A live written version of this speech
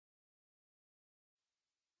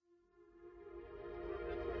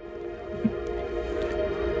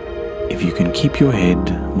if you can keep your head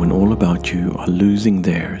when all about you are losing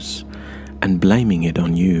theirs and blaming it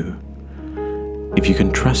on you, if you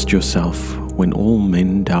can trust yourself when all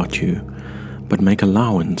men doubt you, but make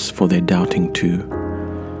allowance for their doubting too,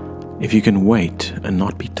 if you can wait and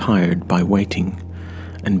not be tired by waiting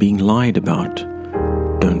and being lied about,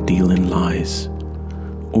 don't deal in lies,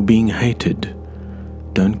 or being hated,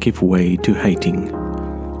 don't give way to hating,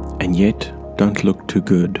 and yet don't look too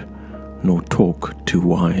good, nor talk too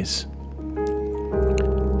wise.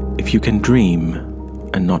 If you can dream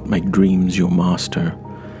and not make dreams your master,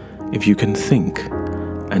 if you can think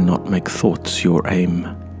and not make thoughts your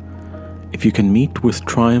aim, if you can meet with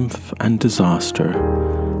triumph and disaster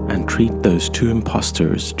and treat those two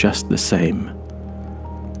impostors just the same,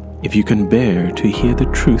 if you can bear to hear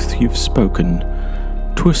the truth you've spoken,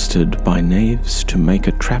 twisted by knaves to make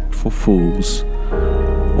a trap for fools,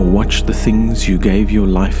 or watch the things you gave your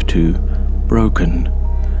life to broken,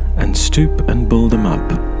 and stoop and build them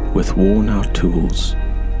up with worn-out tools.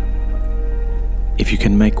 If you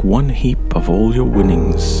can make one heap of all your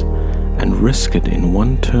winnings and risk it in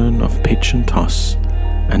one turn of pitch and toss,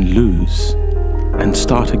 and lose, and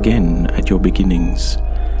start again at your beginnings,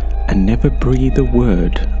 and never breathe a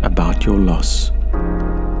word about your loss.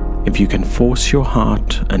 If you can force your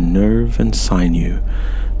heart and nerve and sinew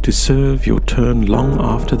to serve your turn long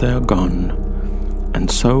after they are gone, and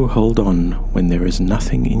so hold on when there is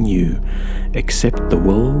nothing in you except the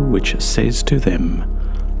will which says to them,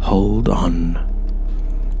 hold on.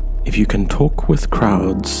 If you can talk with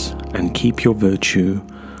crowds and keep your virtue,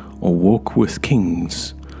 or walk with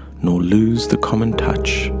kings, nor lose the common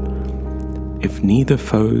touch, if neither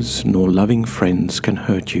foes nor loving friends can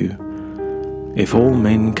hurt you, if all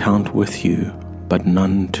men count with you, but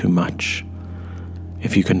none too much,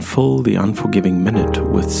 if you can fill the unforgiving minute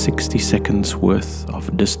with 60 seconds worth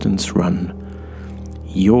of distance run,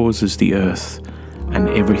 yours is the earth and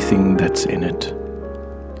everything that's in it.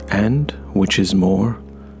 And, which is more,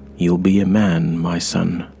 you'll be a man, my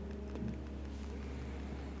son.